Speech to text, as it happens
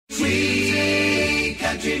Sweet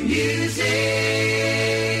country music.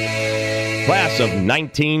 Class of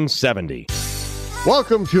 1970.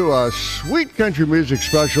 Welcome to a Sweet Country Music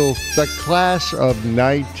Special, the Class of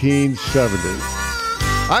 1970.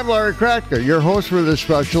 I'm Larry Kratka, your host for this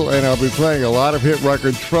special, and I'll be playing a lot of hit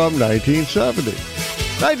records from 1970.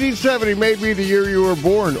 1970 may be the year you were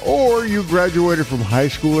born, or you graduated from high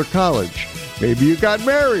school or college. Maybe you got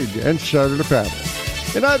married and started a family.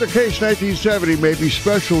 In either case, 1970 may be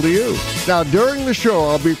special to you. Now, during the show,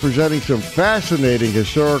 I'll be presenting some fascinating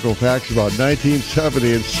historical facts about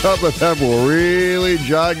 1970, and some of them will really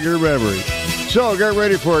jog your memory. So get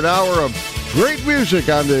ready for an hour of great music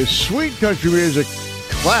on this Sweet Country Music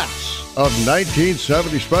Class of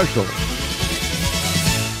 1970 special.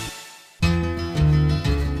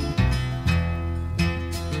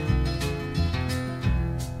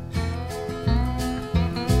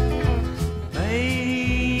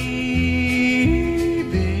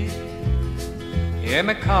 Hear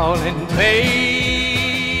me calling, baby.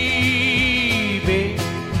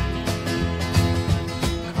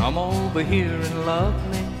 Come over here and love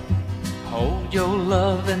me. Hold your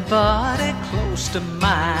loving body close to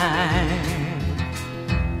mine.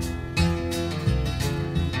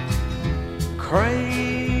 Crazy,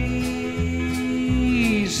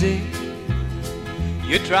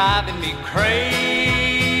 you're driving me crazy,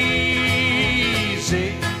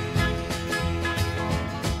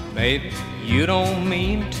 baby. You don't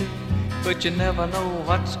mean to, but you never know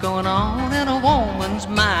what's going on in a woman's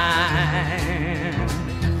mind.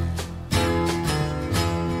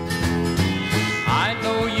 I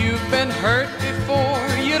know you've been hurt before.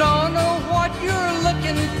 You don't know what you're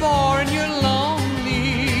looking for, and you're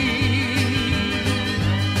lonely.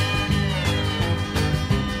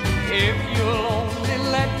 If you'll only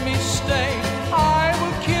let me stay, I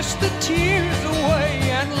will kiss the tears away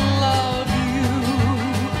and love you.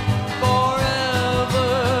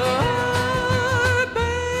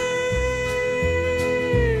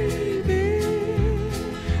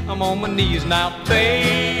 I'm on my knees now,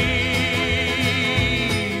 baby.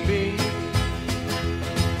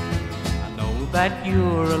 I know that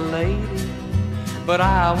you're a lady, but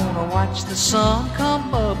I wanna watch the sun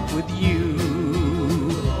come up with you.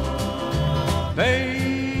 Baby,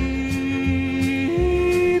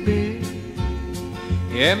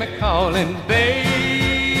 hear me calling, baby.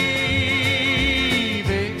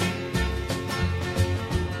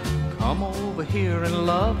 Come over here and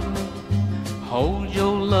love me. Hold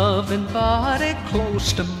your loving body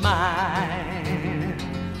close to mine.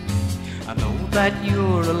 I know that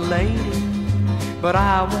you're a lady, but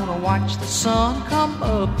I wanna watch the sun come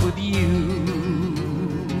up with you.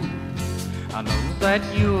 I know that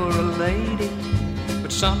you're a lady,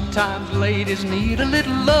 but sometimes ladies need a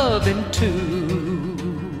little loving too.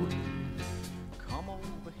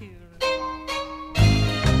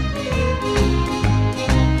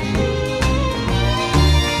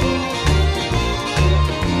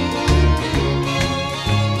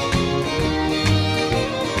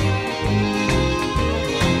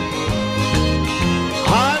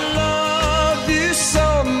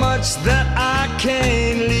 That I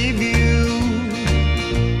can't leave you,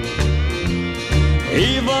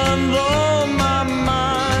 even though my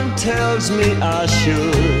mind tells me I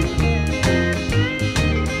should.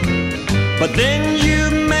 But then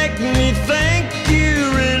you make me think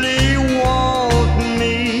you really want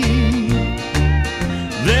me.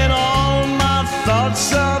 Then all my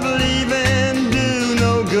thoughts of leaving do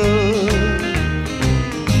no good.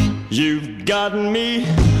 You've got me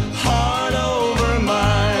hard over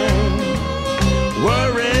mine,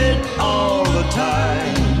 worried all the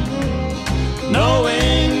time,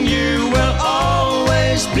 knowing you will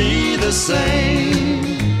always be the same.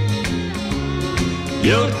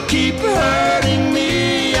 You'll keep hurting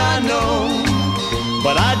me, I know,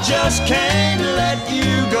 but I just can't let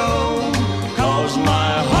you go, 'cause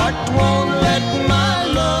my heart won't let my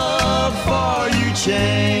love for you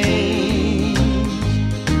change.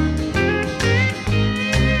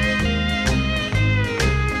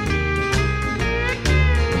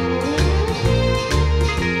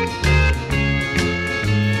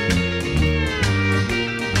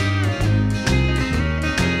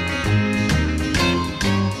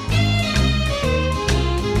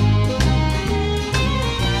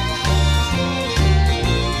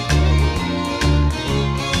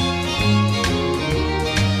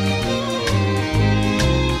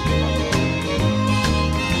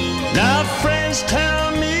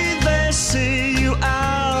 Tell me they see you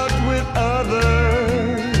out with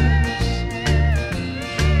others,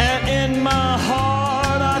 and in my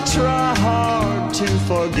heart I try hard to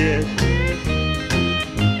forget.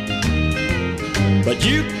 But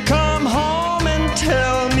you come home and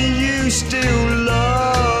tell me you still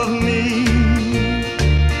love me,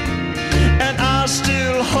 and I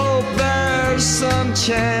still hope there's some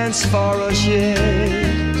chance for us yet.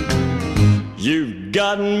 You've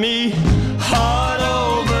gotten me heart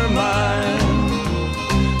over mind,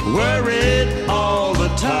 worried all the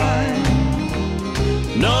time,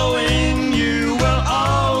 knowing you will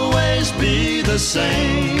always be the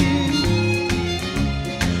same.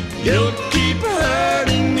 You'll keep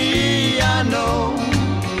hurting me, I know,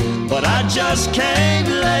 but I just can't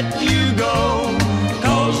let you go,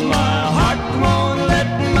 'cause my heart won't let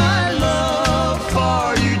my love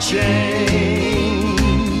for you change.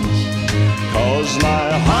 'Cause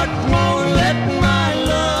my heart won't let my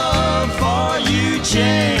love for you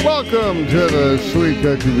change. Welcome to the Sweet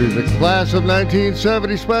Country Music Class of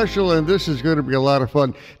 1970 special, and this is going to be a lot of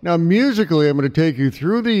fun. Now, musically, I'm going to take you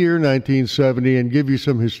through the year 1970 and give you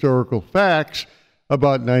some historical facts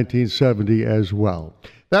about 1970 as well.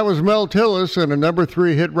 That was Mel Tillis and a number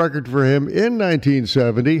 3 hit record for him in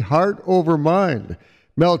 1970, Heart Over Mind.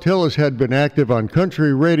 Mel Tillis had been active on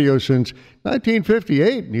country radio since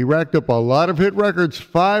 1958, and he racked up a lot of hit records,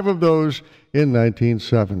 5 of those in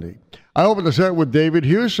 1970. I opened the set with David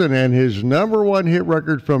Hewson and his number 1 hit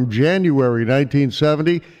record from January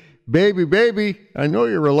 1970, Baby, Baby, I Know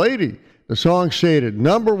You're a Lady. The song stayed at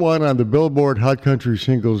number 1 on the Billboard Hot Country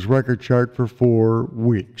Singles record chart for 4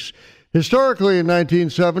 weeks. Historically, in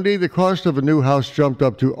 1970, the cost of a new house jumped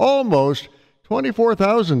up to almost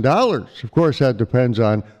 $24,000. Of course, that depends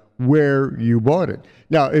on where you bought it.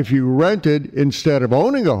 Now, if you rented instead of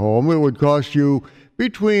owning a home, it would cost you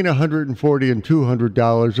between $140 and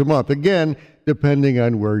 $200 a month, again, depending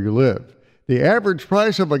on where you live. The average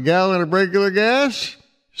price of a gallon of regular gas,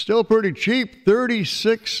 still pretty cheap,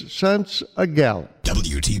 36 cents a gallon.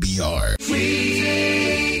 WTBR.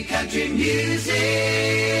 Sweet country music.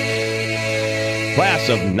 Class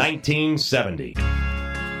of 1970.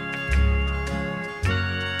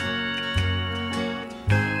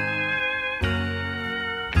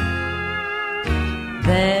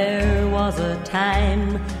 There was a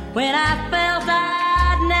time when I felt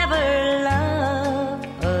I'd never love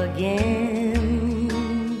again,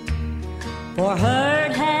 for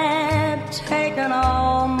hurt had taken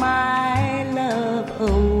all my love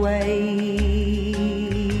away.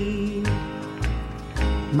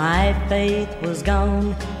 My faith was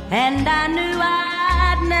gone, and I knew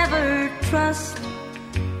I'd never trust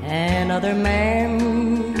another man,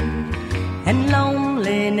 and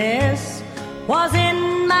loneliness was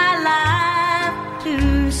in my life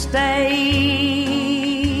to stay.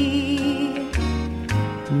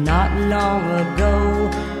 Not long ago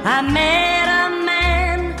I met a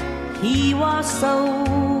man, he was so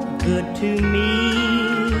good to me.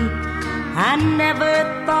 I never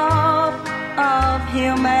thought of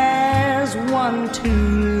him as one to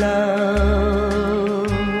love.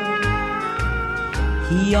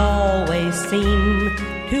 He always seemed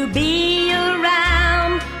to be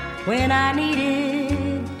around when I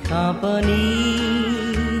needed company.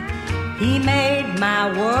 He made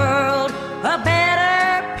my world a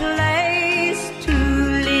better place to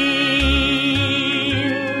live.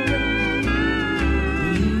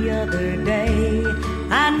 The other day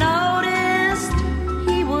I noticed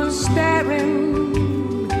he was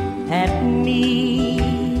staring at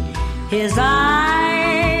me. His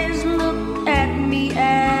eyes looked at me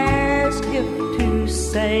as if to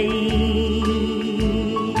say,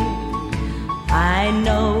 I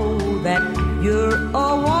know that you're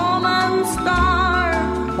a woman's star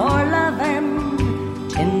for love and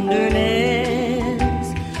tenderness.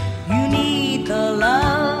 You need the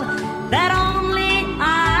love that only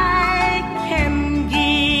I can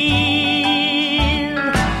give.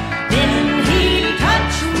 Then he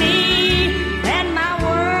touched me and my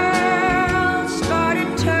world started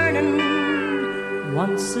turning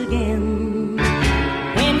once again.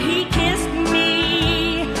 When he kissed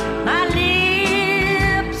me, my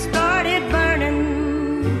lips started burning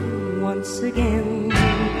once again.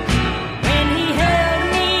 When he held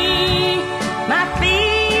me, my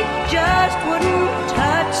feet just wouldn't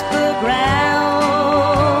touch the ground.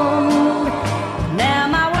 Now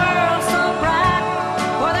my world's so bright,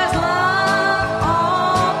 for there's love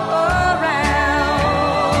all around.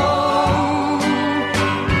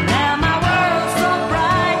 Now my world's so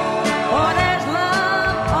bright, for there's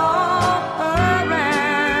love all around.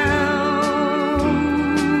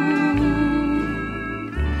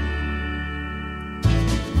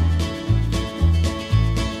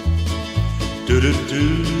 Do-do-do,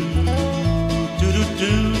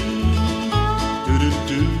 do-do-do,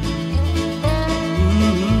 do-do-do.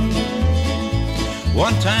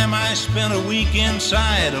 One time I spent a week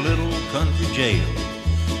inside a little country jail,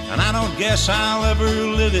 and I don't guess I'll ever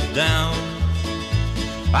live it down.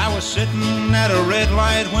 I was sitting at a red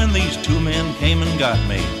light when these two men came and got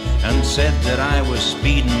me and said that I was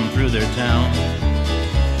speeding through their town.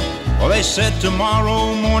 Well, they said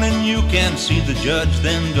tomorrow morning you can see the judge,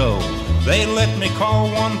 then go. They let me call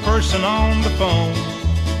one person on the phone.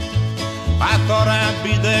 I thought I'd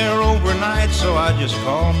be there overnight, so I just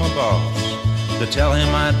called my boss to tell him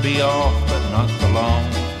I'd be off, but not for long.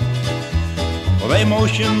 Well, they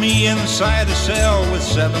motioned me inside a cell with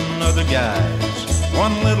 7 other guys,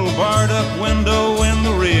 one little barred up window in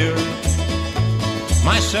the rear.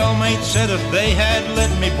 My cellmate said if they had let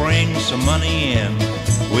me bring some money in,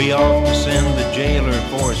 we ought to send the jailer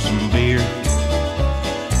for some beer.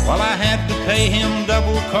 Well, I had to pay him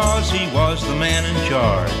double 'cause he was the man in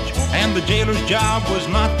charge, and the jailer's job was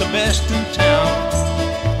not the best in town.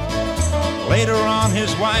 Later on,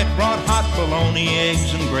 his wife brought hot bologna,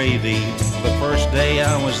 eggs, and gravy. The first day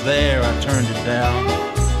I was there, I turned it down.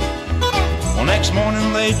 Well, next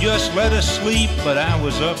morning they just let us sleep, but I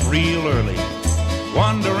was up real early,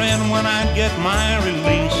 wondering when I'd get my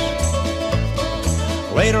release.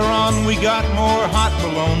 Later on, we got more hot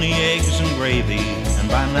bologna, eggs, and gravy, and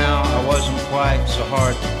by now I wasn't quite so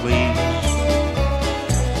hard to please.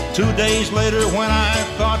 2 days later, when I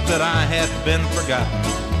thought that I had been forgotten,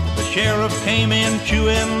 the sheriff came in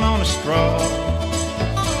chewing on a straw.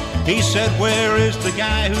 He said, "Where is the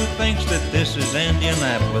guy who thinks that this is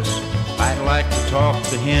Indianapolis? I'd like to talk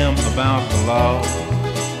to him about the law."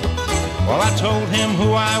 Well, I told him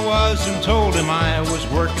who I was and told him I was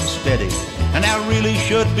working steady, and I really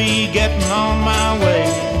should be getting on my way.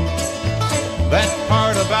 That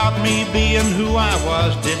part about me being who I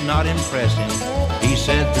was did not impress him. He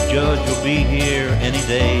said the judge will be here any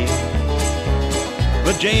day.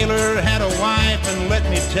 The jailer had a wife, and let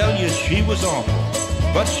me tell you, she was awful,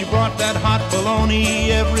 but she brought that hot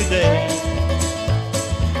bologna every day.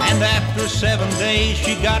 And after 7 days,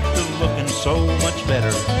 she got to looking so much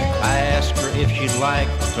better. I asked her if she'd like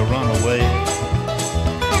to run away.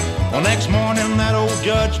 Well, next morning, that old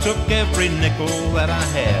judge took every nickel that I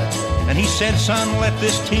had, and he said, "Son, let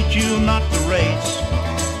this teach you not to race."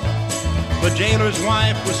 The jailer's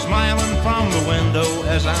wife was smiling from the window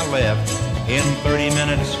as I left. In 30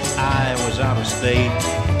 minutes, I was out of state.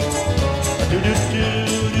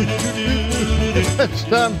 That's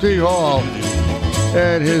Tom T. Hall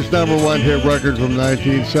and his #1 hit record from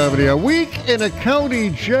 1970, A Week in a County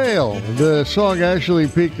Jail. The song actually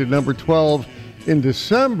peaked at number 12 in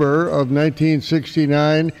December of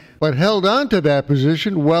 1969, but held on to that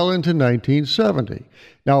position well into 1970.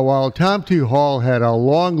 Now, while Tom T. Hall had a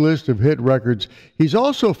long list of hit records, he's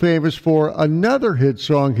also famous for another hit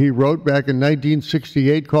song he wrote back in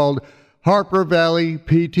 1968 called Harper Valley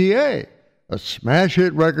PTA, a smash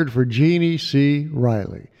hit record for Jeannie C.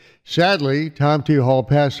 Riley. Sadly, Tom T. Hall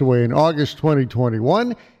passed away in August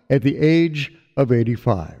 2021 at the age of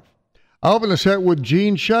 85. I open the set with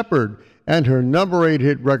Jean Shepard and her #8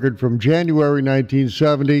 hit record from January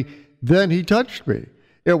 1970, Then He Touched Me.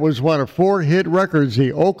 It was one of 4 hit records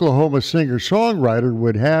the Oklahoma singer-songwriter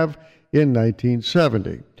would have in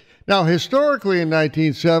 1970. Now, historically in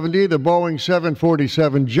 1970, the Boeing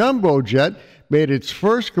 747 jumbo jet made its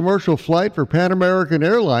first commercial flight for Pan American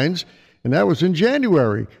Airlines, and that was in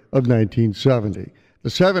January of 1970.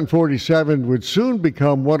 The 747 would soon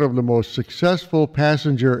become one of the most successful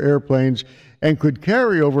passenger airplanes and could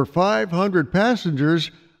carry over 500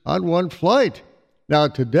 passengers on one flight. Now,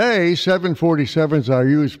 today, 747s are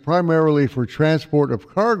used primarily for transport of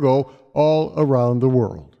cargo all around the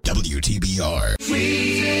world. WTBR.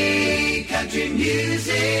 Free country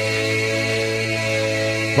music.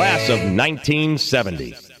 Class of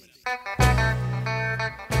 1970.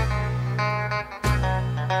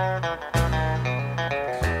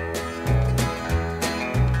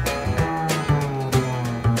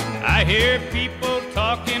 I hear people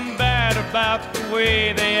talking bad about the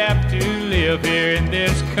way they have to live here in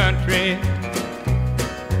this country,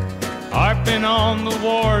 harping on the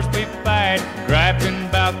wars we fight, griping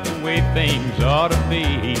about the way things ought to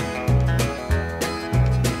be.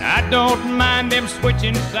 I don't mind them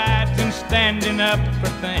switching sides and standing up for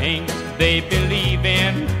things they believe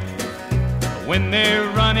in. When they're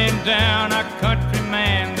running down our country,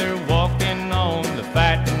 man, they're walking on the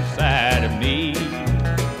fighting side of me.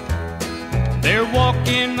 They're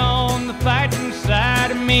walking on the fighting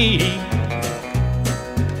side of me,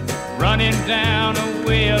 running down a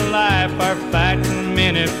way of life our fighting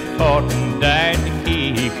men have fought and died to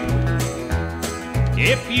keep.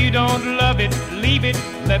 If you don't love it, leave it.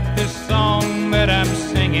 Let this song that I'm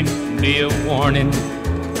singing be a warning.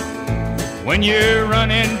 When you're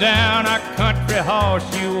running down a country horse,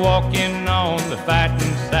 you walking on the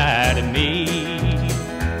fighting side of me.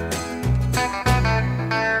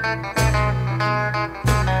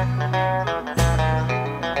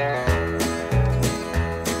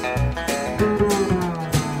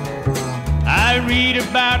 I read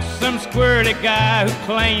about some squirrely guy who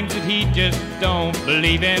claims that he just don't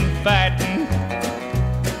believe in fighting.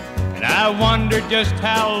 And I wonder just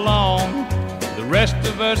how long the rest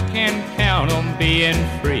of us can count on being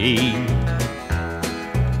free.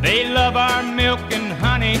 They love our milk and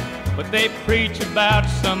honey, but they preach about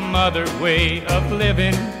some other way of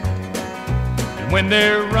living. And when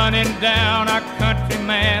they're running down our country,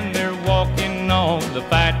 man, they're walking on the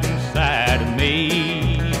fighting side of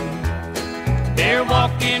me. They're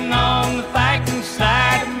walking on the fighting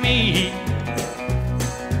side of me.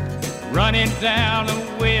 Running down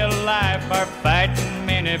the way of life, our fighting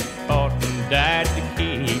men have fought and died to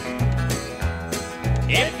keep.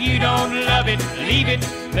 If you don't love it, leave it.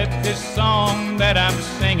 Let this song that I'm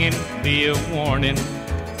singing be a warning.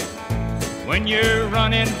 When you're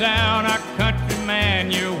running down our country,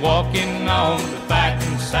 man, you're walking on the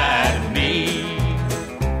fighting side of me.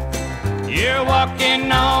 You're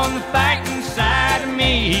walking on the fighting side of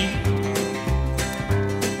me.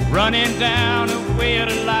 Running down the way of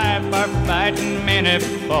life, our fighting men have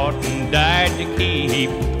fought and died to keep.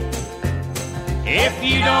 If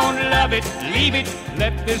you don't love it, leave it.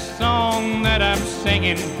 Let this song that I'm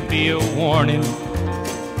singing be a warning.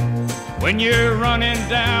 When you're running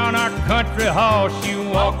down our country horse, you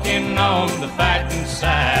walking on the fighting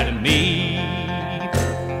side of me.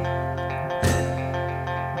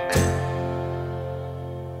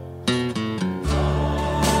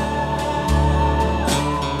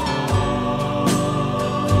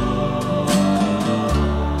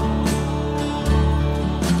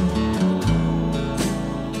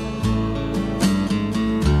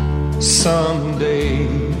 Someday,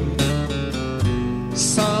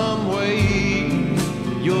 some way,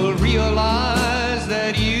 you'll realize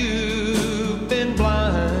that you've been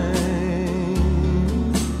blind.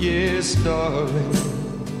 Yes, darling,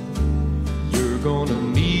 you're gonna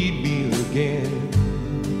need me again.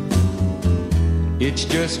 It's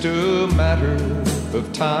just a matter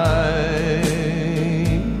of time.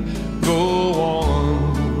 Go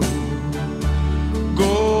on,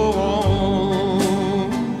 go on,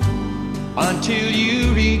 until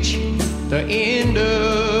you reach the end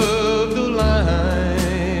of the line.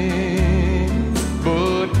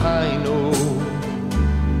 But I know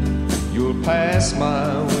you'll pass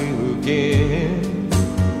my way again.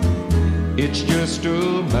 It's just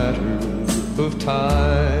a matter of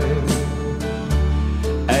time.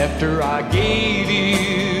 After I gave you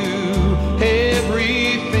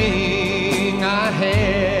everything I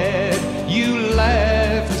had, you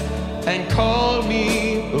laughed and called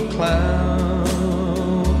me a clown.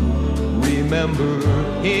 Remember,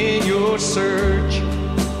 in your search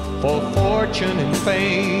for fortune and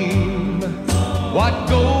fame, what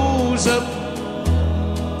goes up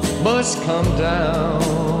must come down.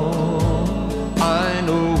 I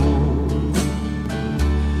know,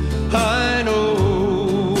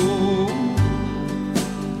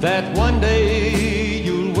 that one day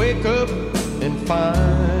you'll wake up and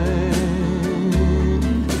find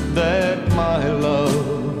that my love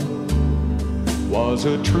was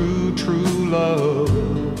a true, true love.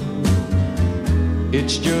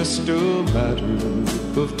 It's just a matter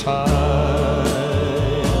of time.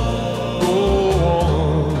 Go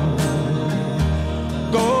on,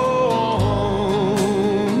 go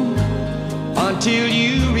on, until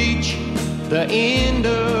you reach the end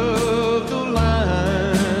of the line.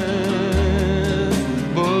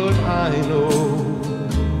 But I know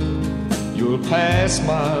you'll pass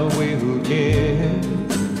my way again.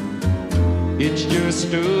 It's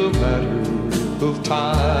just a matter of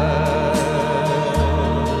time.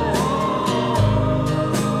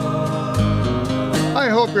 I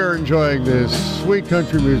hope you're enjoying this sweet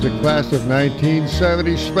country music class of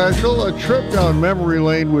 1970 special, a trip down memory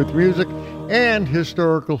lane with music and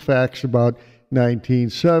historical facts about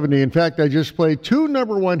 1970. In fact, I just played two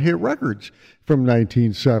number one hit records from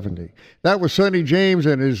 1970. That was Sonny James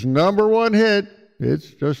and his number one hit, It's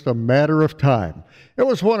Just a Matter of Time. It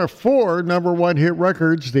was one of four number one hit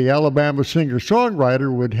records the Alabama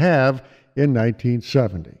singer-songwriter would have in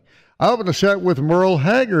 1970. I opened a set with Merle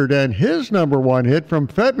Haggard and his number one hit from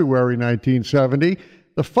February 1970,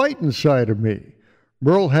 The Fightin' Side of Me.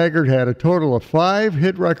 Merle Haggard had a total of 5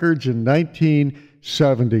 hit records in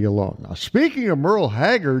 1970 alone. Now, speaking of Merle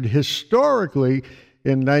Haggard, historically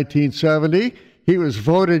in 1970, He was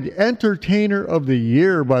voted Entertainer of the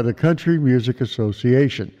Year by the Country Music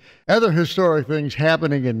Association. Other historic things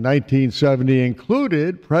happening in 1970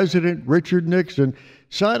 included President Richard Nixon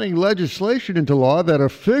signing legislation into law that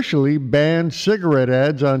officially banned cigarette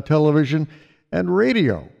ads on television and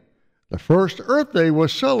radio. The first Earth Day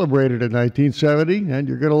was celebrated in 1970, and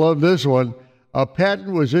you're going to love this one. A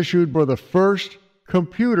patent was issued for the first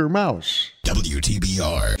computer mouse.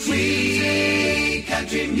 WTBR. Sweet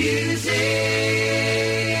country music.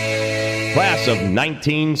 Class of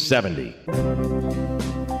 1970.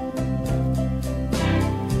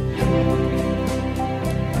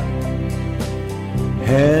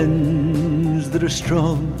 Hands that are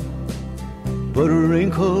strong but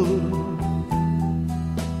wrinkled,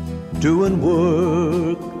 doing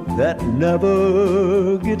work that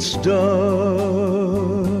never gets done.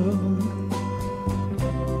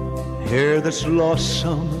 Hair that's lost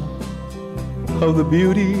some of the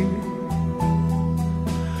beauty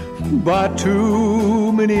by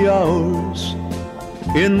too many hours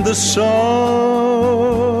in the sun.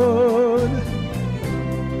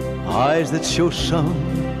 Eyes that show some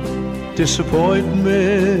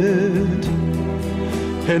disappointment,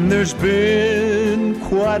 and there's been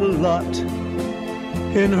quite a lot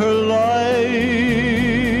in her life.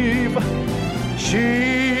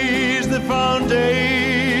 She's the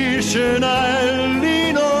foundation I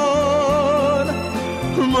lean on.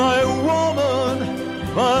 My woman,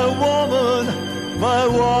 my woman, my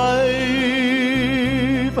wife.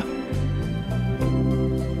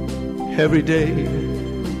 Every day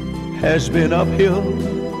has been uphill.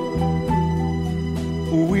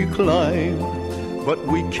 We climb, but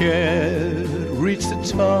we can't reach the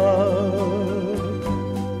top.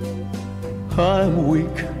 I'm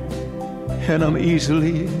weak and I'm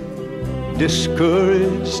easily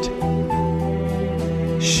discouraged.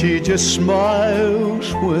 She just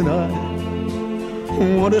smiles when I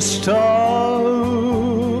want to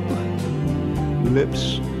stop.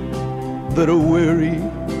 Lips that are weary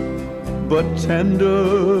but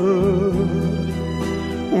tender,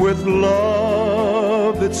 with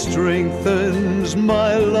love that strengthens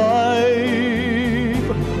my life.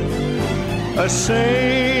 A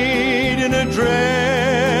saint in a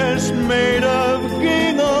dress made of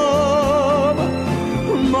gingham.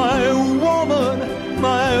 My woman,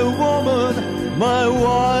 my woman, my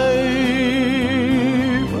wife.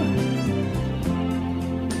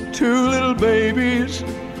 Two little babies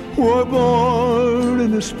were born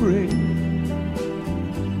in the spring,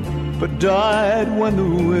 but died when the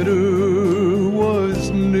winter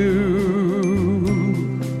was new.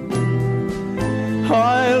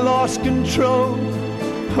 I lost control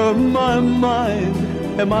of my mind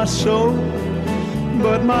and my soul,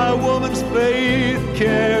 but my woman's faith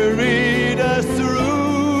carried us through.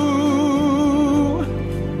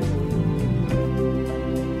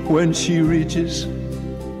 When she reaches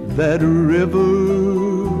that river,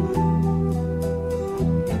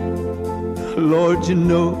 Lord, you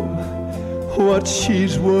know what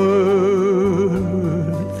she's worth.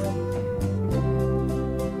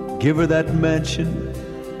 Give her that mansion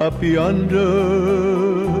up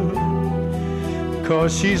yonder,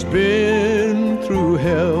 'cause she's been through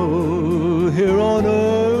hell here on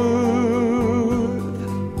earth.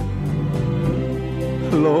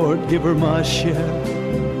 Lord, give her my share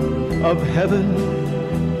of heaven,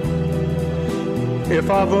 if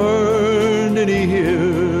I've earned any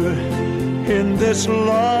here in this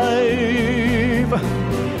life.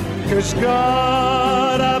 'Cause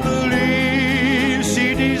God, I believe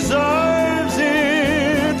she deserves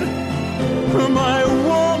it. My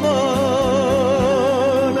woman,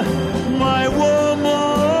 my woman,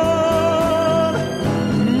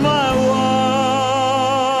 my wife.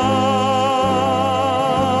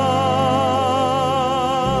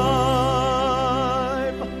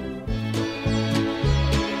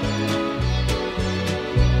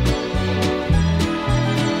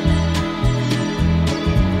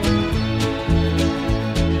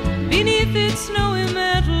 Beneath its snowy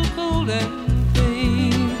mantle, cold and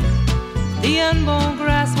faint, the unborn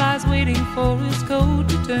grass lies waiting for its coat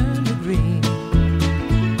to turn to green.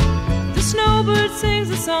 The snowbird sings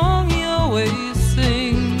a song he always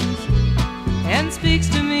sings, and speaks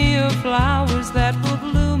to me of flowers that will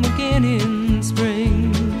bloom again in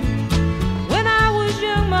spring. When I was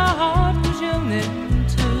young, my heart was young then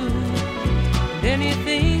too, and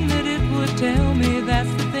anything that it would tell me,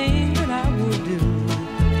 that's the thing that I would do.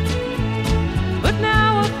 But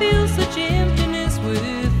now I feel such emptiness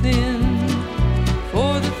within,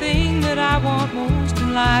 for the thing that I want most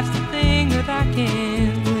in life's the thing that I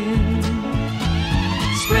can't win.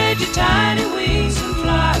 Spread your tiny wings and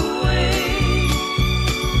fly away,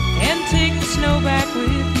 and take the snow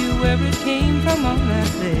where it came from on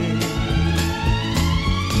that day.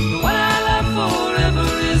 The one I love forever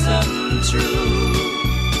is untrue.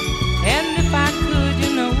 And if I could,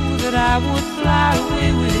 you know that I would fly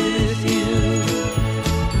away with you.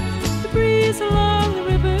 The breeze along the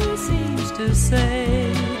river seems to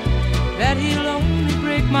say that he'll only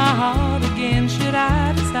break my heart again should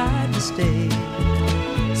I decide to stay.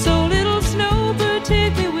 So little snowbird,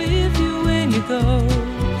 take me with you when you go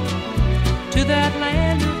to that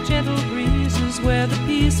land of gentle breezes where the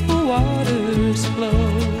peaceful waters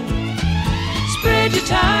flow. Spread your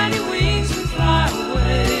tiny wings and fly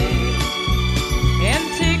away, and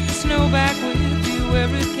take the snow back with you where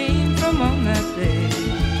it came from on that day.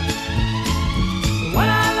 The one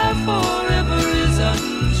I love forever is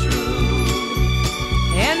untrue,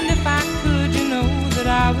 and if I could, you know that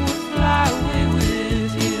I would fly away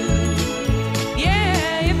with you.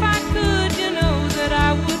 Yeah, if I could, you know that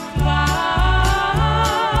I would fly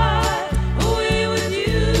away with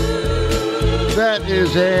you. That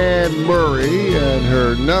is Anne Murray and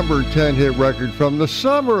her number 10 hit record from the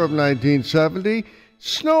summer of 1970,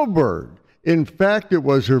 Snowbird. In fact, it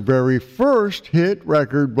was her very first hit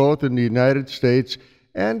record both in the United States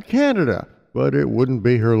and Canada, but it wouldn't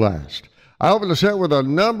be her last. I open the set with a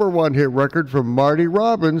number 1 hit record from Marty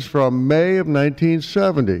Robbins from May of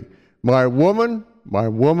 1970, My Woman, My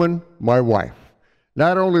Woman, My Wife.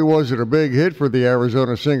 Not only was it a big hit for the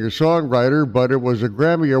Arizona singer-songwriter, but it was a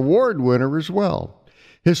Grammy Award winner as well.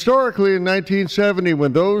 Historically, in 1970,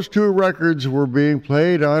 when those two records were being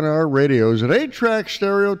played on our radios, an 8-track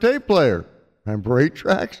stereo tape player. Remember 8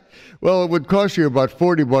 tracks? Well, it would cost you about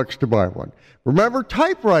 $40 to buy one. Remember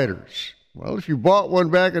typewriters? Well, if you bought one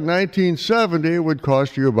back in 1970, it would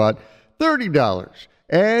cost you about $30.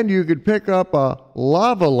 And you could pick up a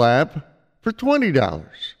lava lamp for $20.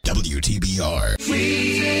 WTBR.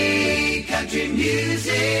 Free country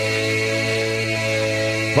music.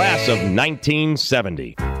 Class of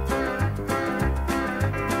 1970.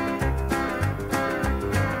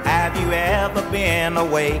 Have you ever been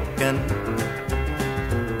awakened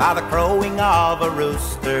by the crowing of a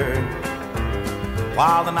rooster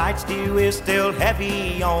while the night's dew is still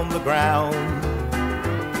heavy on the ground,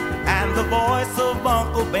 and the voice of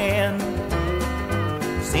Uncle Ben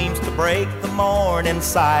seems to break the morning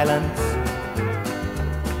silence,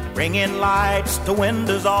 bringing lights to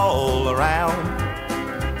windows all around?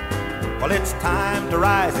 Well, it's time to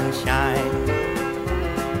rise and shine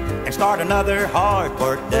and start another hard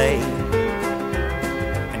work day,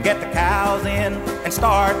 and get the cows in and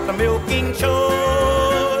start the milking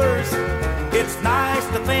chores. It's nice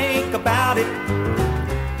to think about it,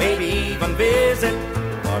 maybe even visit,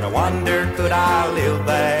 but I wonder, could I live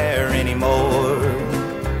there anymore?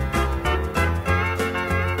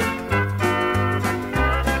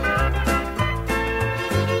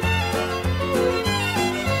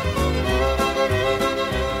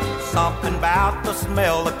 Something about the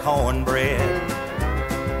smell of cornbread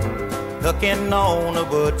cooking on a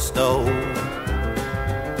wood stove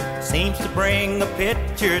seems to bring a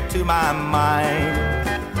picture to my mind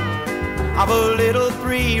of a little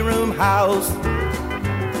 3-room house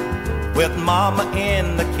with Mama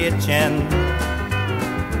in the kitchen,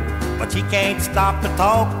 but she can't stop to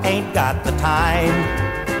talk, ain't got the time.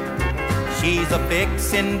 She's a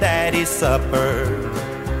fixin' Daddy's supper,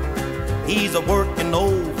 he's a working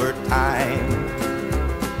overtime,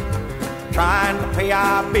 trying to pay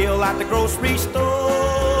our bill at the grocery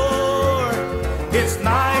store. It's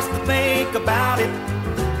nice to think about it,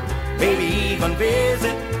 maybe even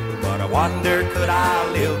visit, but I wonder, could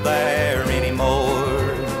I live there anymore?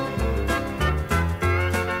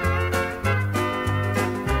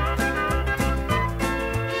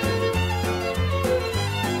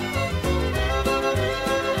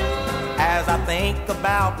 As I think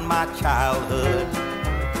about my childhood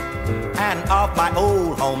and of my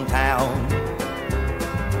old hometown,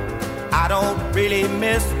 I don't really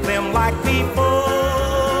miss them like before.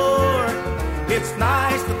 It's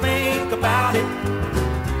nice to think about it,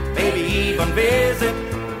 maybe even visit,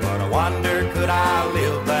 but I wonder, could I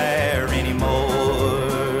live there anymore?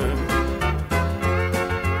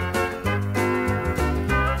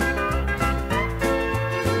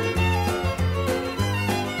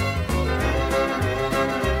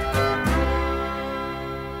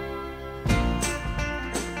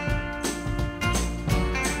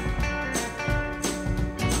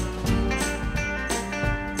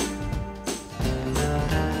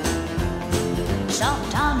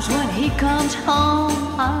 Sometimes when he comes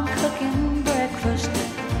home, I'm cooking breakfast.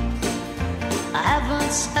 I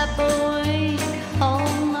haven't slept a week all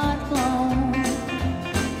night long.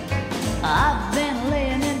 I've been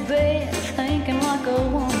laying in bed thinking like a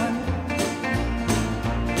woman,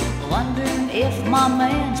 if my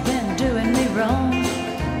man's been doing me wrong.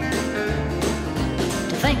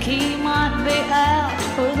 To think he might be out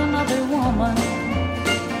with another woman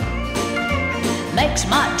makes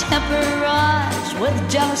my temper rise with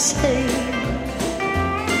jealousy.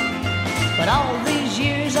 But all these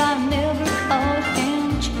years I've never caught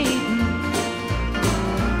him cheating.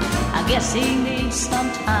 I guess he needs some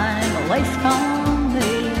time away from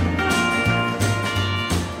me.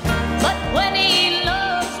 But when he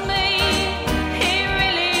loves me, he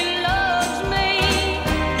really loves me.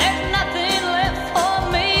 There's nothing left for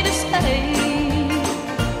me to say.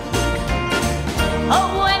 Oh,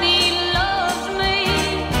 when he loves me,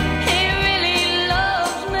 he really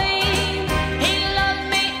loves me. He loves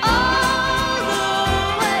me all the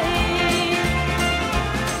way.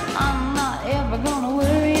 I'm not ever gonna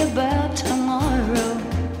worry about tomorrow,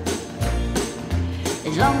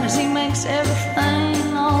 as long as he makes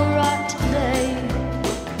everything alright today.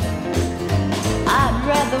 I'd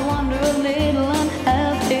rather wonder a little and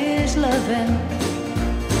have his loving,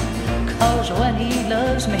 'cause when he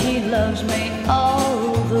loves me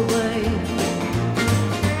all the way.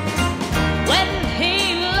 When he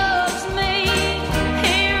loves me,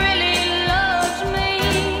 he really loves me.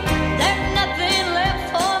 There's nothing left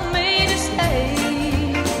for me to say.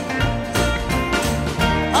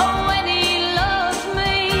 Oh, when he loves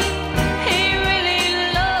me, he really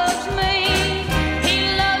loves me. He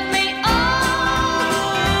loves me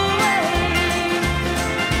all the way.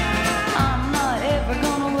 I'm not ever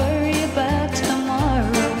gonna worry about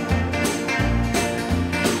tomorrow,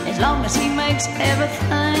 as long as he makes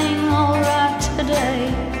everything alright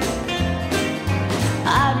today.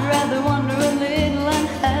 I'd rather wonder a little and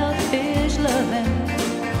have his loving,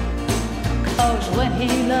 'cause when he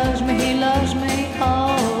loves me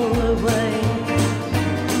all the way.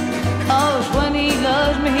 'Cause when he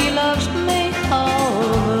loves me all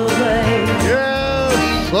the way.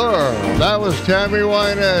 Yes, sir. That was Tammy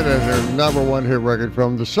Wynette and her number one hit record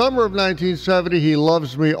from the summer of 1970, He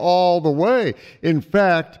Loves Me All the Way. In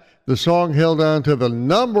fact, the song held on to the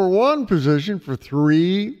number one position for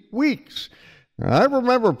 3 weeks. I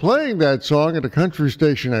remember playing that song at a country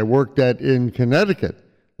station I worked at in Connecticut.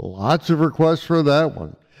 Lots of requests for that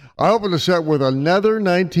one. I opened the set with another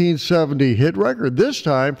 1970 hit record, this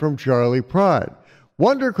time from Charley Pride.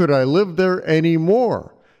 Wonder Could I Live There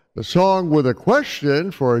Anymore? The song with a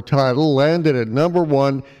question for a title landed at number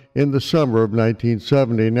one in the summer of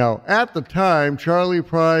 1970. Now, at the time, Charley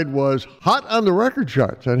Pride was hot on the record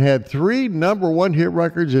charts and had 3 number one hit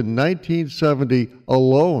records in 1970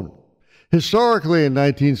 alone. Historically, in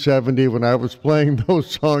 1970, when I was playing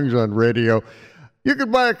those songs on radio, you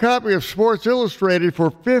could buy a copy of Sports Illustrated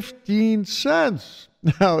for 15 cents.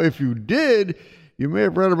 Now, if you did, you may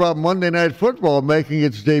have read about Monday Night Football making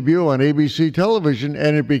its debut on ABC television,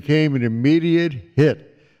 and it became an immediate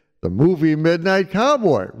hit. The movie Midnight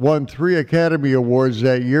Cowboy won 3 Academy Awards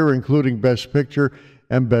that year, including Best Picture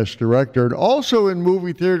and Best Director. And also in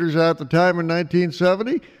movie theaters at the time in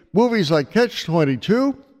 1970, movies like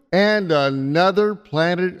Catch-22 and another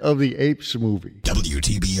Planet of the Apes movie.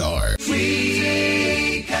 WTBR.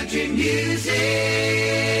 Free country music.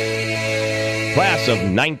 Class of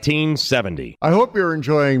 1970. I hope you're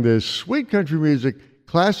enjoying this Sweet Country Music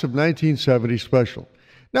Class of 1970 special.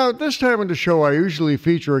 Now, at this time in the show, I usually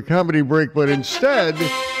feature a comedy break, but instead,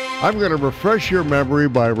 I'm going to refresh your memory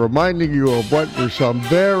by reminding you of what were some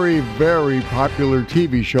very, very popular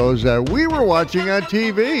TV shows that we were watching on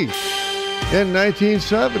TV in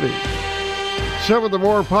 1970. Some of the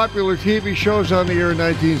more popular TV shows on the air in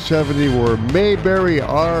 1970 were Mayberry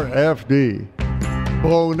RFD,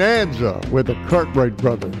 Bonanza with the Cartwright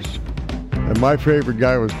brothers, and my favorite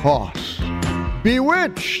guy was Hoss,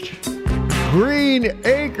 Bewitched, Green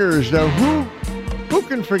Acres. Now, who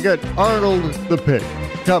can forget Arnold the Pig?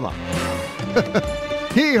 Come on.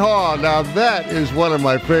 Hee-Haw. Now, that is one of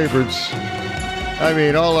my favorites. I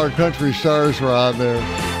mean, all our country stars were on there.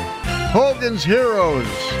 Hogan's Heroes.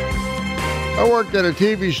 I worked at a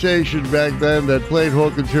TV station back then that played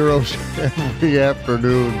Hogan's Heroes every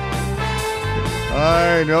afternoon.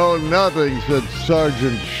 I know nothing, said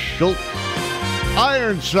Sergeant Schultz.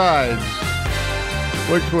 Ironsides,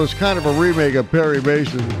 which was kind of a remake of Perry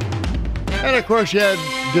Mason. And, of course, you had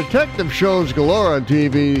detective shows galore on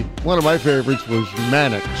TV. One of my favorites was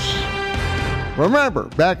Mannix. Remember,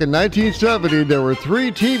 back in 1970, there were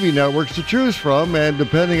 3 TV networks to choose from, and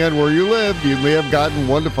depending on where you lived, you may have gotten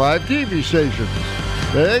 1 to 5 TV stations.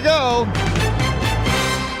 There you go.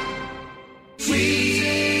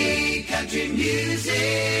 Free country music.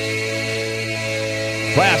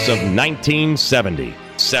 Class of 1970.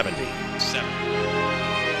 70.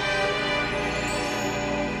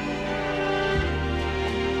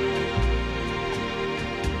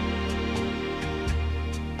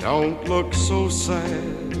 don't look so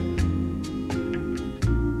sad.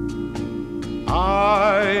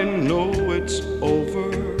 I know it's over,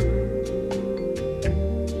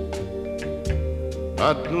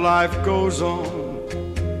 but life goes on,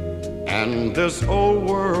 and this old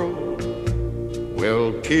world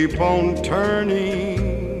will keep on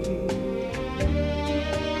turning.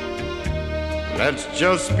 Let's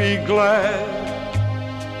just be glad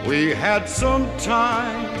we had some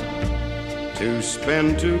time to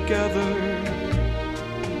spend together.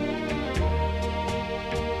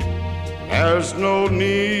 There's no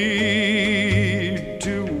need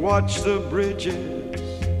to watch the bridges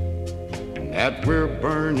that we're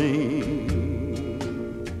burning.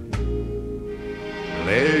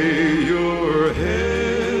 Lay your head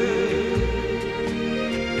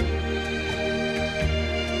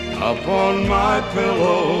upon my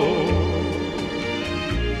pillow.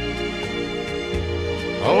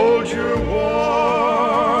 Hold your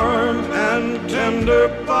warm and tender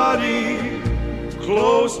body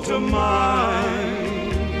close to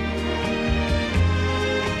mine.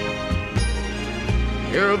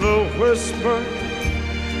 Hear the whisper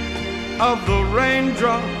of the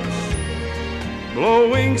raindrops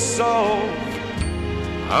blowing soft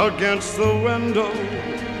against the window,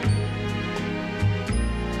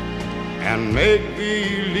 and make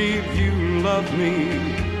believe you love me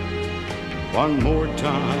one more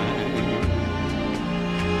time.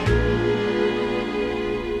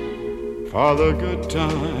 For the good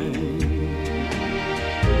time.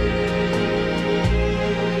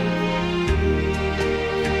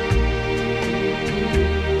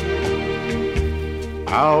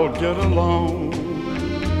 I'll get along.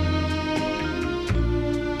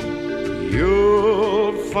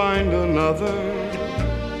 You'll find another,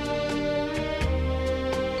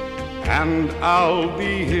 and I'll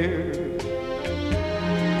be here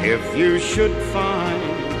if you should find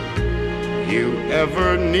you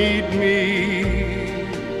ever need me.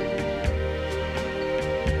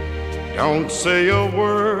 Don't say a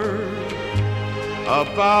word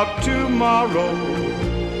about tomorrow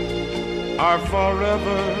or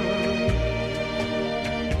forever.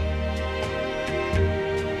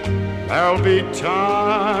 There'll be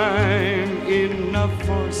time enough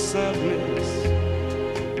for sadness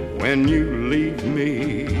when you leave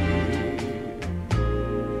me.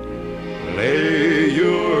 Lay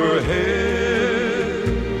your head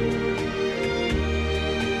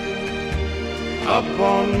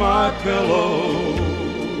upon my pillow.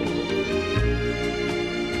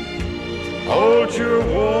 Hold your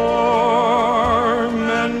warm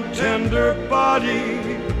and tender body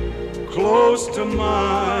close to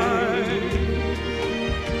mine.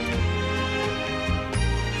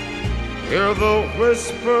 Hear the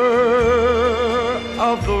whisper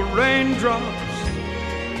of the raindrops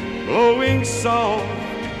blowing soft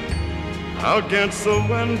against the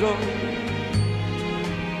window,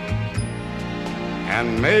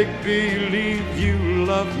 and make believe you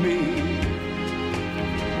love me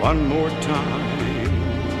one more time.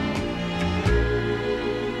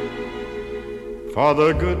 For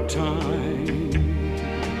the good time.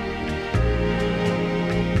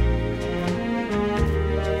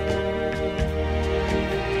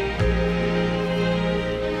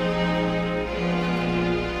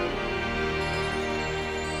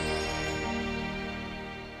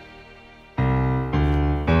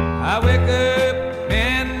 I wake up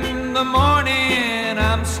in the morning,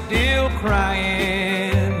 I'm still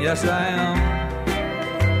crying, yes I am.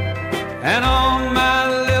 And on my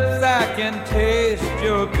lips I can taste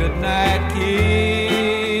your goodnight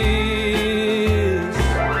kiss.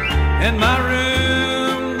 In my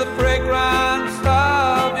room the fragrance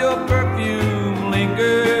of your perfume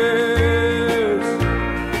lingers,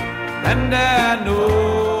 and I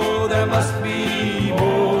know there must be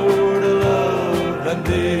more to love than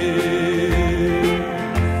this.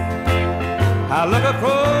 I look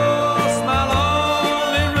across my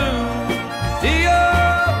lonely room, see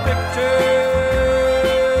your picture,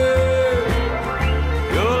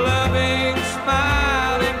 your loving,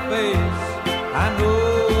 smiling face. I know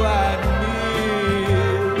I'd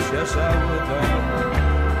miss, yes I would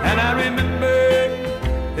have. And I remember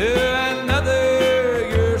to another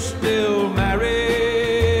you're still married,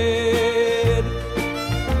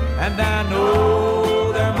 and I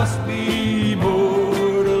know there must be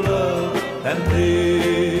more to love than this.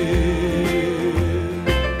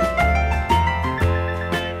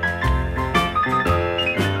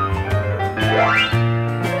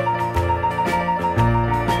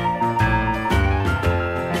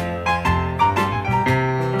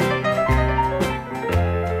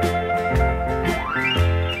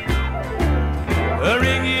 The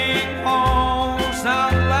ringing phone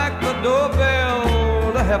sounds like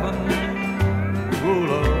heaven, oh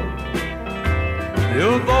Lord.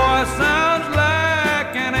 Your voice sounds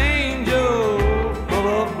like an angel full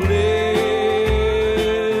of bliss.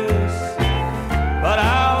 But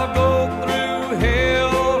I'll go through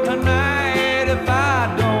hell tonight if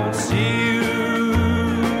I don't see you.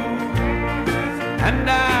 And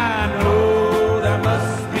I know there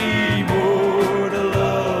must be more to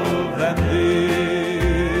love than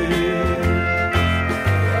this.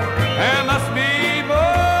 There must be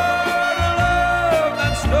more to love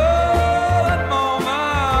than stolen moments.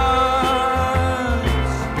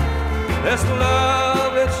 This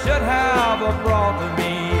love, it should have brought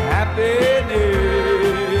me happiness.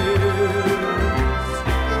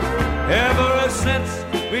 Ever since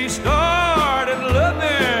we started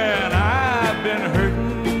loving, I've been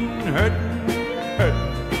hurting, hurting,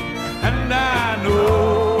 hurting. And I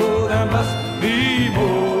know there must be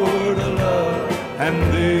more to love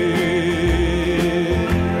than this.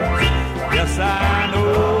 Yes, I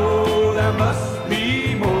know there must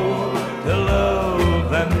be more to love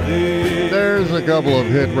than this. There's a couple of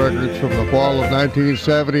hit records from the fall of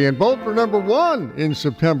 1970, and both were number one in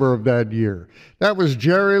September of that year. That was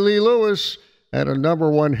Jerry Lee Lewis and a number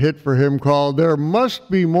one hit for him called There Must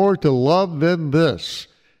Be More to Love Than This.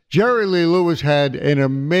 Jerry Lee Lewis had an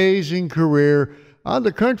amazing career on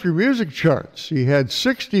the country music charts. He had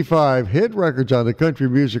 65 hit records on the country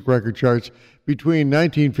music record charts between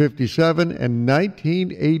 1957 and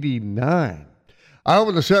 1989. I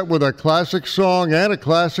opened the set with a classic song and a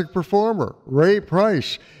classic performer, Ray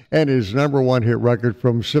Price, and his number one hit record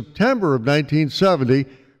from September of 1970,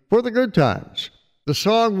 For the Good Times. The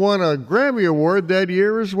song won a Grammy Award that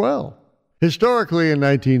year as well. Historically, in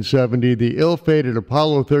 1970, the ill-fated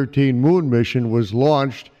Apollo 13 moon mission was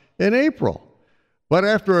launched in April. But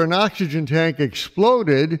after an oxygen tank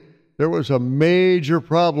exploded, there was a major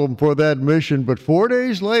problem for that mission. But 4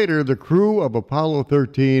 days later, the crew of Apollo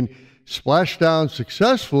 13 splashed down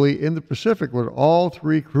successfully in the Pacific with all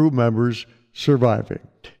three crew members surviving.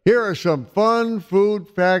 Here are some fun food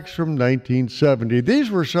facts from 1970. These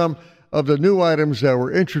were some of the new items that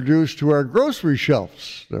were introduced to our grocery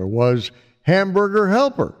shelves. There was Hamburger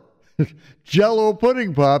Helper, Jell-O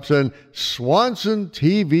pudding pops, and Swanson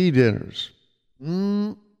TV dinners. WTBR.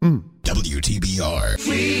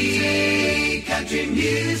 Free country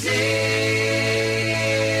music.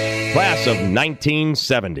 Class of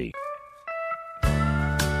 1970.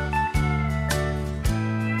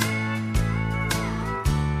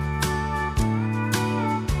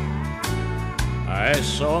 I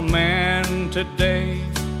saw a man today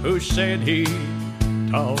who said he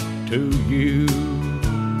talked to you.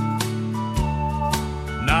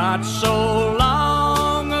 Not so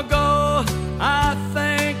long ago, I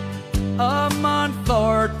think a month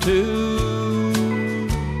or two.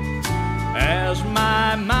 As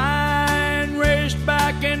my mind raced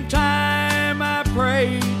back in time, I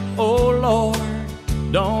prayed, oh Lord,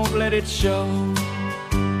 don't let it show.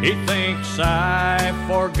 He thinks I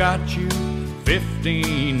forgot you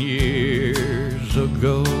 15 years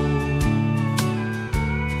ago.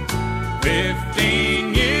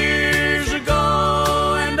 15 years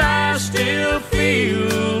ago, and I still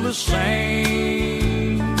feel the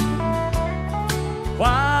same.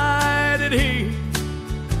 Why did he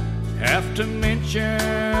have to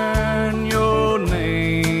mention your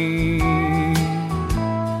name?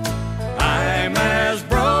 I'm as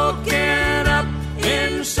broken up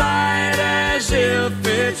inside as if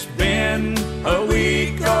it's been a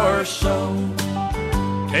week or so.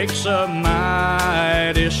 Takes a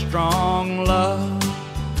mighty strong love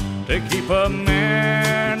to keep a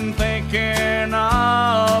man thinking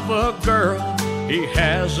of a girl he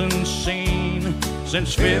hasn't seen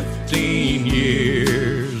since 15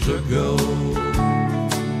 years ago.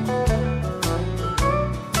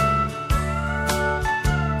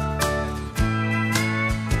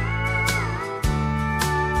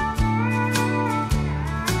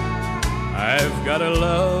 I've got a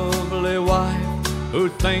lovely wife who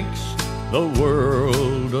thinks the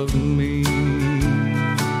world of me.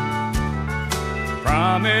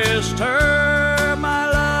 Promised her my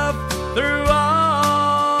love through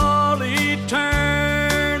all eternity.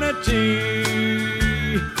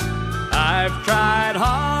 I've tried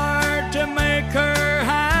hard to make her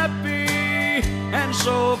happy, and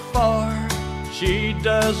so far she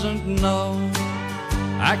doesn't know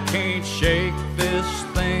I can't shake this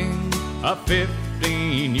thing of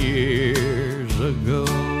 15 years ago.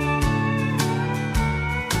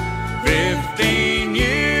 15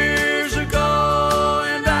 years ago,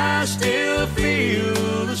 and I still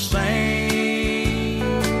feel the same.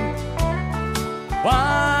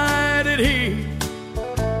 Why did he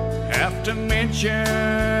have to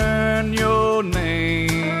mention your name.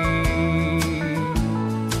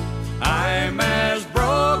 I'm as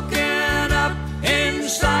broken up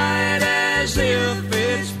inside as if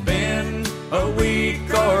it's been a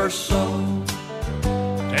week or so.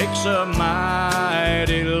 Takes a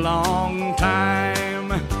mighty long time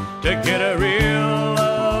to get a real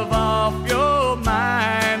love off your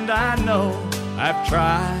mind. I know I've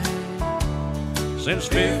tried since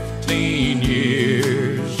 15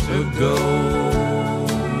 years ago.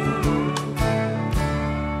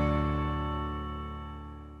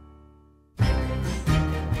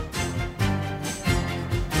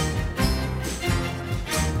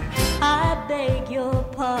 I beg your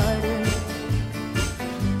pardon.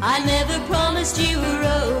 I never promised you a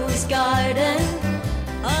rose garden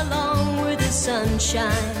along with the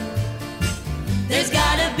sunshine. There's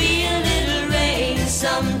gotta be a little rain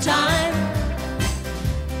sometime.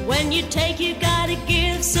 When you take, you gotta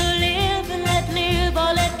give. So live and let live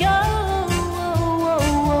or let go.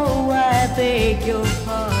 I beg your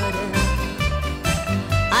pardon.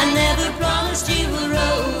 I never promised you a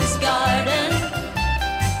rose garden.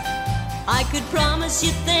 I could promise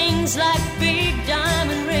you things like big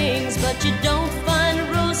diamond rings, but you don't find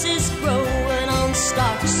roses growing on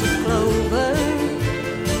stalks of clover.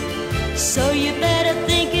 So you better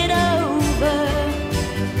think it over.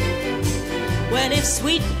 Well, if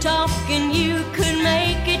sweet talking you could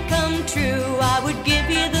make it come true, I would give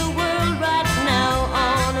you the world right now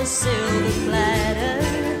on a silver platter.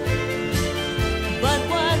 But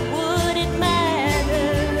what would it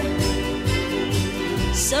matter?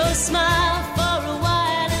 So smile for a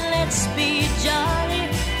while and let's be jolly.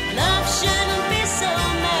 Love shouldn't be so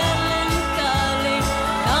melancholy.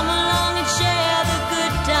 Come along and share the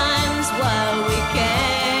good times while we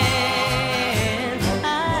can.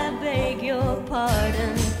 I beg your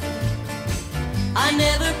pardon. I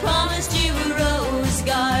never promised you a rose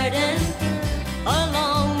garden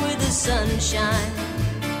along with the sunshine.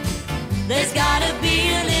 There's gotta be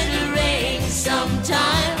a little rain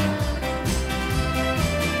sometime.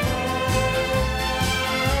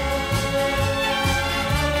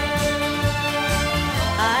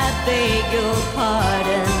 I beg your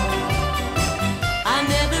pardon. I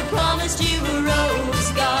never promised you a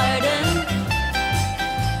rose garden.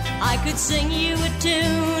 I could sing you a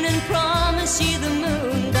tune and promise you the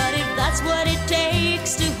moon, but if that's what it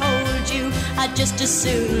takes to hold you, I'd just as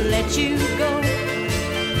soon let you go.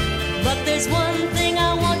 But there's one thing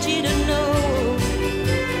I want you to know.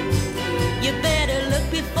 You better look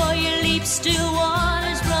before you leap. Still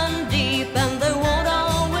waters run deep, and there won't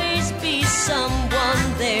always be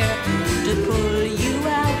someone there to pull you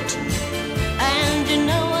out. And you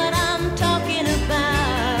know what I'm talking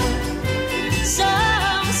about. So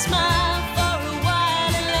smile for a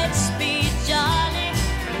while and let's be jolly.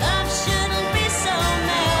 Love shouldn't be so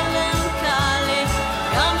melancholy.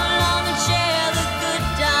 Come along and share the good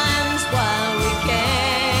times while we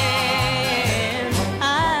can.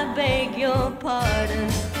 I beg your pardon.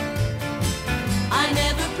 I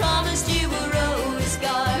never promised you a rose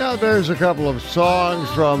garden. Now, there's a couple of songs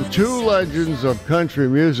from two legends of country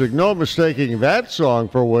music. No mistaking that song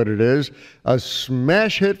for what it is. A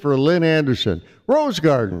smash hit for Lynn Anderson. Rose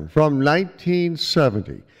Garden from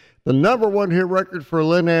 1970. The number one hit record for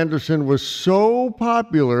Lynn Anderson was so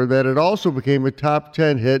popular that it also became a top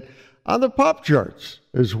 10 hit on the pop charts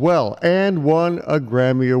as well and won a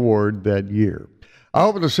Grammy Award that year. I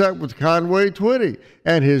opened the set with Conway Twitty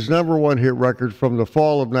and his number one hit record from the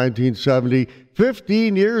fall of 1970,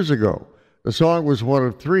 15 years ago. The song was one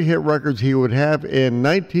of three hit records he would have in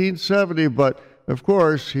 1970, but of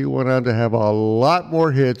course, he went on to have a lot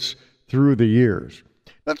more hits through the years.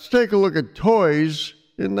 Let's take a look at toys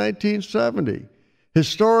in 1970.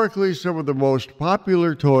 Historically, some of the most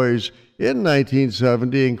popular toys in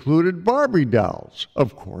 1970 included Barbie dolls,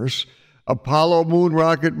 of course, Apollo moon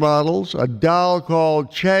rocket models, a doll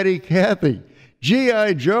called Chatty Cathy,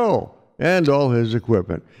 G.I. Joe, and all his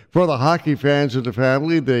equipment. For the hockey fans of the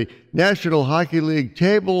family, the National Hockey League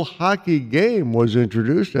table hockey game was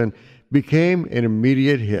introduced and became an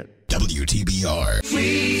immediate hit. WTBR.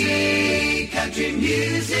 Free country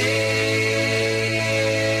music.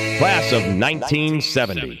 Class of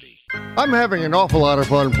 1970. I'm having an awful lot of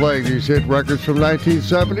fun playing these hit records from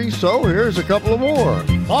 1970, so here's a couple of more.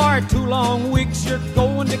 For 2 long weeks you're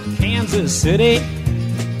going to Kansas City,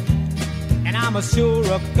 and I'm sure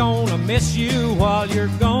gonna miss you while you're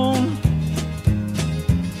gone.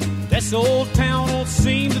 This old town will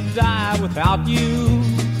seem to die without you,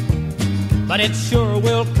 but it sure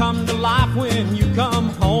will come to life when you come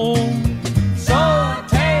home. So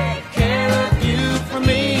take care of you for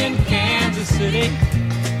me in Kansas City.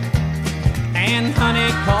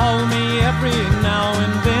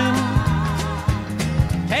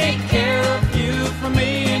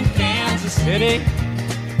 City,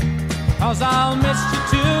 'cause I'll miss you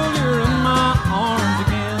till you're in my arms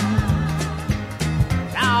again.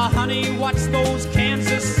 Now, honey, watch those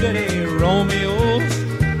Kansas City Romeos,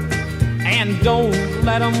 and don't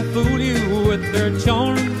let them fool you with their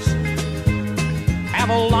charms. Have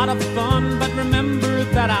a lot of fun, but remember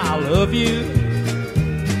that I love you,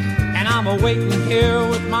 and I'm waiting here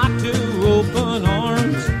with my two open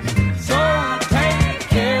arms. So take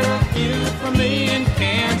care of you for me in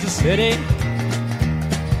Kansas City,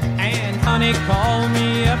 and honey, call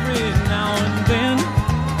me every now and then.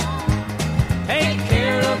 Take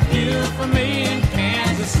care of you for me in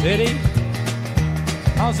Kansas City,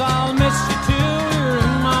 'cause I'll miss you till you're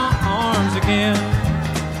in my arms again.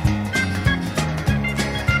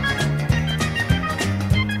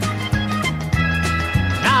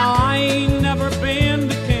 Now, I ain't never been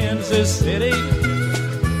to Kansas City,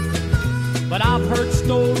 but I've heard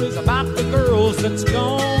stories about the girls that's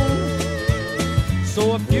gone.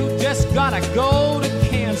 So if you just gotta go to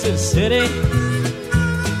Kansas City,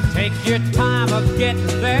 take your time of getting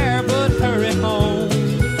there, but hurry home.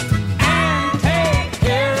 And take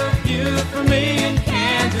care of you for me in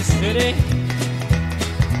Kansas City,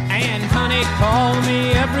 and honey, call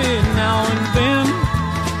me every now and then.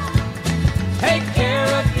 Take care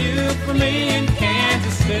of you for me in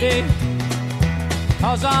Kansas City,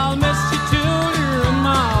 'cause I'll miss you till you're in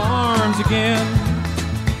my arms again.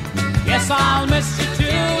 Yes, I'll miss you till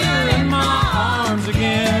you're in my arms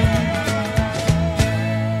again.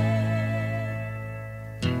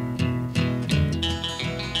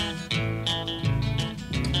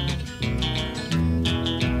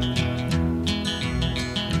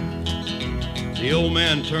 The old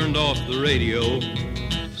man turned off the radio,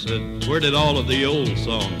 said, "Where did all of the old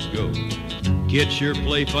songs go? Kids sure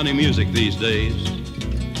play funny music these days.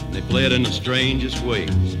 They play it in the strangest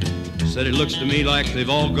ways. Said, it looks to me like they've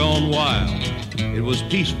all gone wild. It was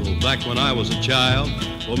peaceful back when I was a child.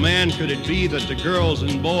 Well, man, could it be that the girls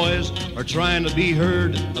and boys are trying to be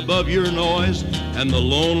heard above your noise? And the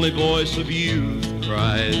lonely voice of youth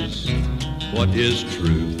cries, what is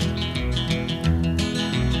truth?"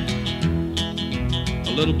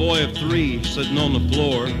 A little boy of 3 sitting on the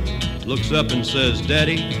floor looks up and says,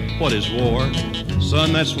 "Daddy, what is war?"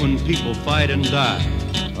 "Son, that's when people fight and die."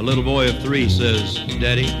 A little boy of 3 says,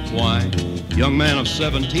 "Daddy, why?" Young man of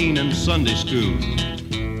 17 in Sunday school,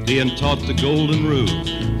 being taught the golden rule.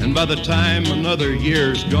 And by the time another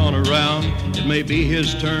year's gone around, it may be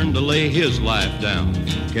his turn to lay his life down.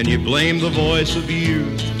 Can you blame the voice of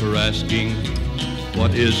youth for asking,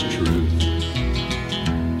 what is truth?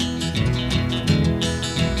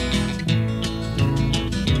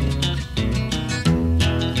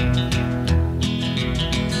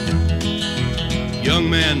 Young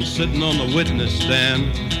man sitting on the witness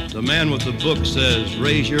stand, the man with the book says,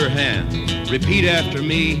 "Raise your hand. Repeat after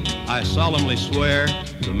me, I solemnly swear."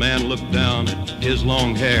 The man looked down at his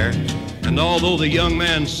long hair, and although the young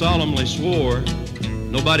man solemnly swore,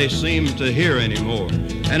 nobody seemed to hear anymore.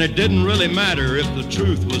 And it didn't really matter if the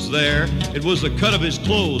truth was there. It was the cut of his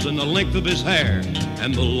clothes and the length of his hair.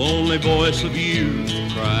 And the lonely voice of youth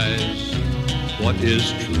cries, what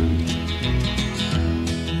is truth?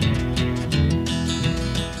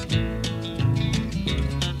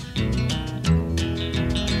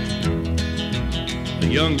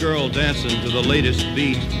 The young girl dancing to the latest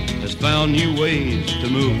beat has found new ways to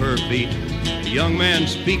move her feet. The young man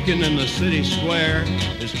speaking in the city square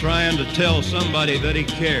is trying to tell somebody that he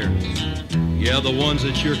cares. Yeah, the ones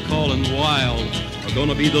that you're calling wild are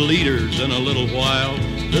gonna be the leaders in a little while.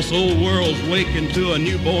 This old world's waking to a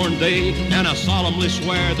newborn day, and I solemnly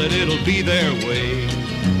swear that it'll be their way.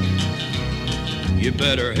 You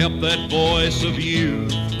better help that voice of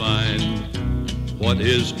youth find what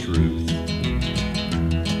is truth.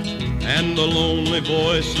 And the lonely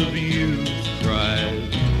voice of youth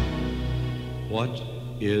cries, what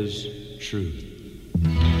is truth?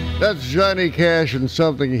 That's Johnny Cash and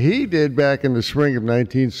something he did back in the spring of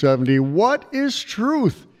 1970. What is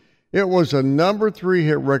Truth? It was a number 3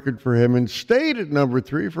 hit record for him and stayed at number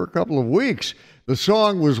 3 for a couple of weeks. The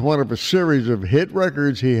song was one of a series of hit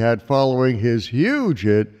records he had following his huge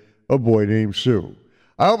hit, A Boy Named Sue.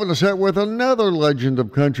 I open the set with another legend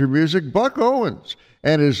of country music, Buck Owens,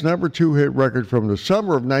 and his number 2 hit record from the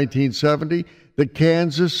summer of 1970, the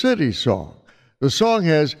Kansas City Song. The song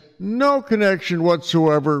has no connection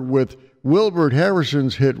whatsoever with Wilbert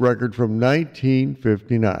Harrison's hit record from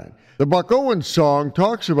 1959. The Buck Owens song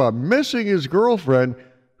talks about missing his girlfriend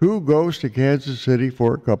who goes to Kansas City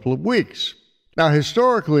for a couple of weeks. Now,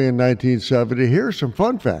 historically in 1970, here's some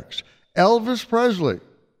fun facts. Elvis Presley,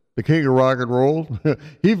 the king of rock and roll,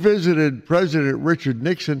 he visited President Richard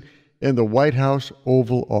Nixon in the White House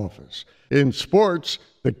Oval Office. In sports,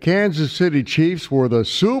 the Kansas City Chiefs were the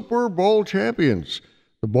Super Bowl champions.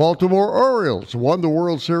 The Baltimore Orioles won the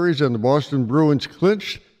World Series, and the Boston Bruins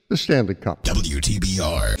clinched the Stanley Cup.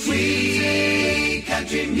 WTBR. Free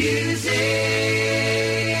country music.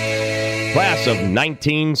 Class of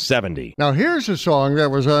 1970. Now here's a song that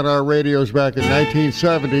was on our radios back in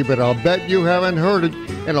 1970, but I'll bet you haven't heard it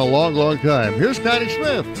in a long, long time. Here's Connie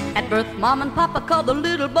Smith. At birth, Mom and Papa called the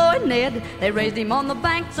little boy Ned. They raised him on the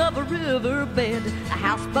banks of a riverbed. A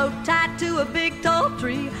houseboat tied to a big tall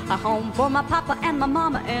tree. A home for my papa and my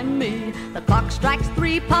mama and me. The clock strikes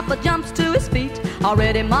 3, Papa jumps to his feet.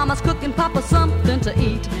 Already Mama's cooking Papa something to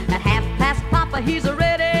eat. At 1:30, Papa, he's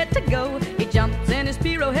ready to go. He jumps in his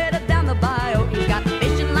Piro headed down the bayou. He's got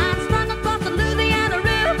fishing lines strung across the Louisiana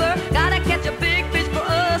River. Gotta catch a big fish for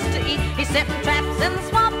us to eat. He's setting traps in the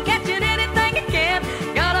swamp, catching anything he can.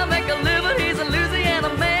 Gotta make a living, he's a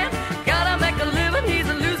Louisiana man. Gotta make a living, he's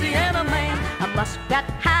a Louisiana man. A muskrat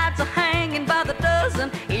hides a hanging by the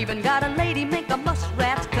dozen. Even got a lady mink, a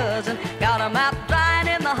muskrat's cousin. Got 'em out drying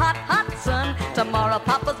in the hot, hot sun. Tomorrow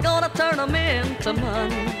Papa's gonna turn 'em into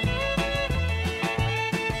mun.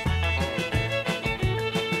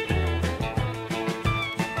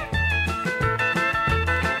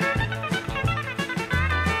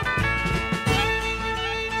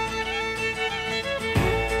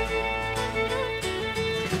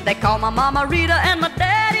 They call my mama Rita and my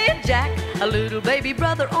daddy Jack. A little baby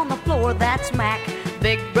brother on the floor, that's Mac.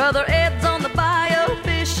 Big brother Ed's on the bayou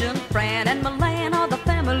fishing. Fran and Milan are the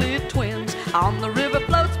family twins. On the river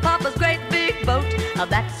floats Papa's great big boat.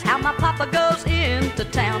 That's how my Papa goes into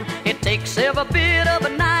town. It takes every bit of a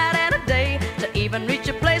night and a day to even reach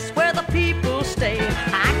a place where the people stay.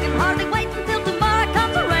 I can hardly wait until tomorrow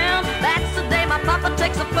comes around. That's the day my Papa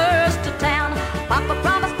takes the first to town. Papa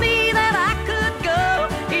promised me that I could go.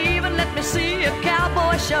 He even let me see a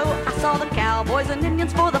cowboy show. I saw the cowboys and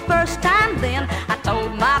Indians for the first time then. I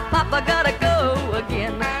told my Papa gotta go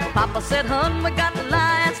again. Papa said, "Hun, we got the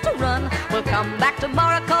lines to run. We'll come back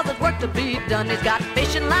tomorrow 'cause there's work to be done." He's got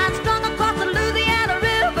fishing lines strung across the Louisiana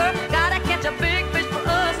River. Gotta catch a big fish for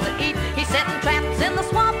us to eat. He's setting traps in the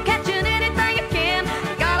swamp, catching anything he can.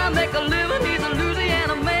 Gotta make a living, he's a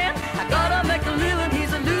Louisiana man. I gotta make a living,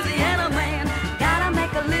 he's a Louisiana man. Gotta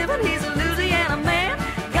make a living, he's a Louisiana man.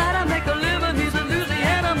 Gotta make a living, he's a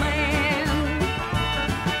Louisiana man.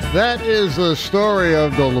 That is the story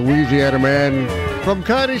of the Louisiana Man from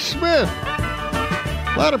Connie Smith.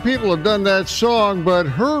 A lot of people have done that song, but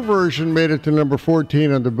her version made it to number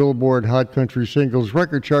 14 on the Billboard Hot Country Singles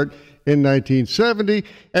record chart in 1970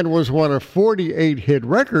 and was one of 48 hit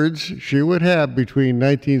records she would have between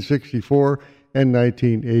 1964 and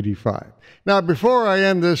 1985. Now, before I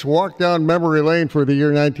end this walk down memory lane for the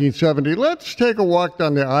year 1970, let's take a walk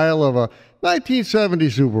down the aisle of a 1970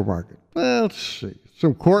 supermarket. Let's see.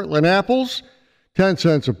 Some Cortland apples, 10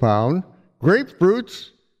 cents a pound. Grapefruits,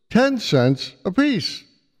 10 cents a piece.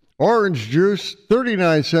 Orange juice,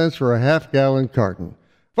 39 cents for a half-gallon carton.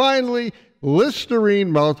 Finally,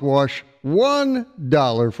 Listerine mouthwash,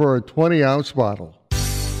 $1 for a 20-ounce bottle.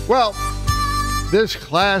 Well, this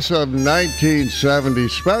class of 1970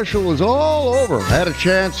 special is all over. Had a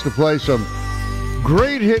chance to play some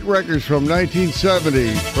great hit records from 1970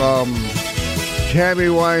 from Tammy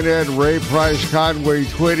Wynette, Ray Price, Conway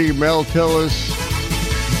Twitty, Mel Tillis,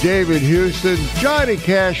 David Houston, Johnny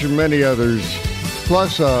Cash, and many others,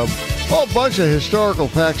 plus a whole bunch of historical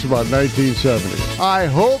facts about 1970. I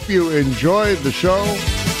hope you enjoyed the show,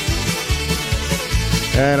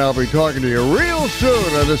 and I'll be talking to you real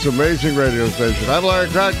soon on this amazing radio station. I'm Larry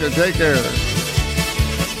Kracker. Take care.